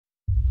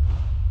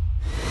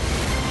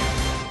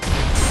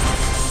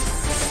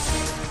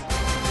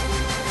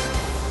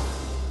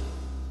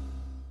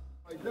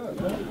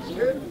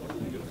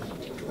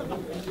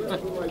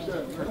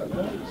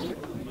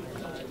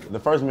The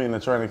first meeting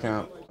at training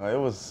camp, it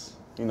was,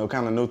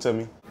 kind of new to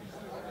me.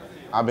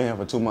 I've been here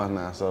for 2 months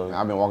now, so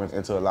I've been walking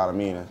into a lot of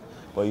meetings.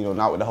 But,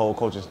 not with the whole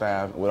coaching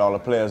staff, with all the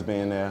players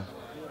being there.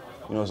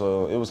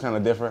 So it was kind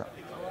of different.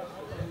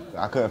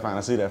 I couldn't find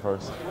a seat at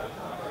first.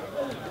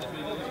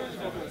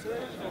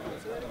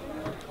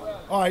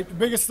 All right, the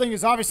biggest thing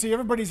is obviously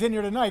everybody's in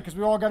here tonight because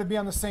we all got to be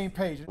on the same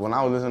page. When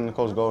I was listening to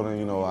Coach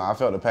Golden, I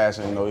felt the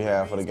passion, he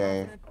had for the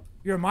game.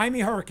 You're a Miami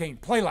Hurricane.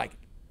 Play like it.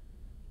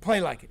 Play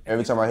like it.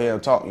 Every time I hear him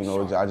talk,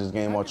 I just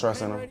gain more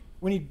trust in him.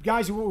 We need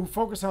guys who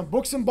focus on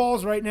books and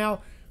balls right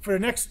now for the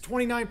next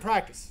 29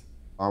 practice.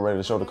 I'm ready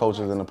to show the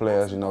coaches and the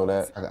players,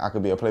 that I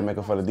could be a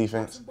playmaker for the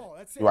defense.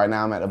 Right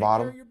now I'm at the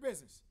bottom,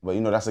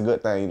 but that's a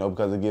good thing,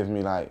 because it gives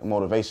me like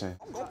motivation.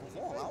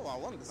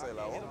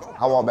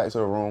 I walked back to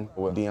the room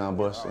with Deion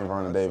Bush and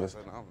Vernon Davis.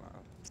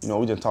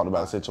 We just talked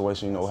about the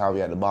situation, how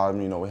we at the bottom,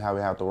 how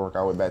we have to work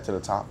our way back to the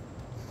top.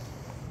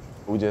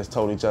 We just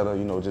told each other,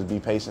 just be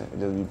patient,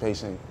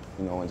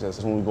 and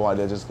just when we go out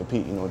there, just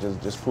compete,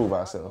 just prove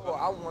ourselves.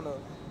 I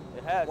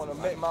wanna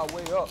make my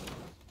way up.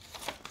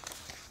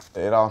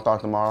 It all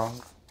starts tomorrow.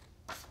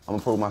 I'm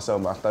gonna prove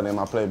myself by studying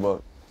my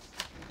playbook,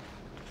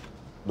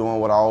 doing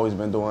what I've always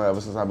been doing ever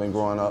since I've been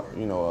growing up.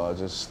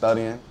 Just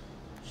studying.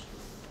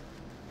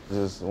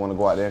 Just want to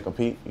go out there and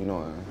compete,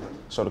 and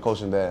show the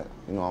coaching that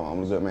I'm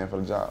a good man for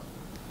the job.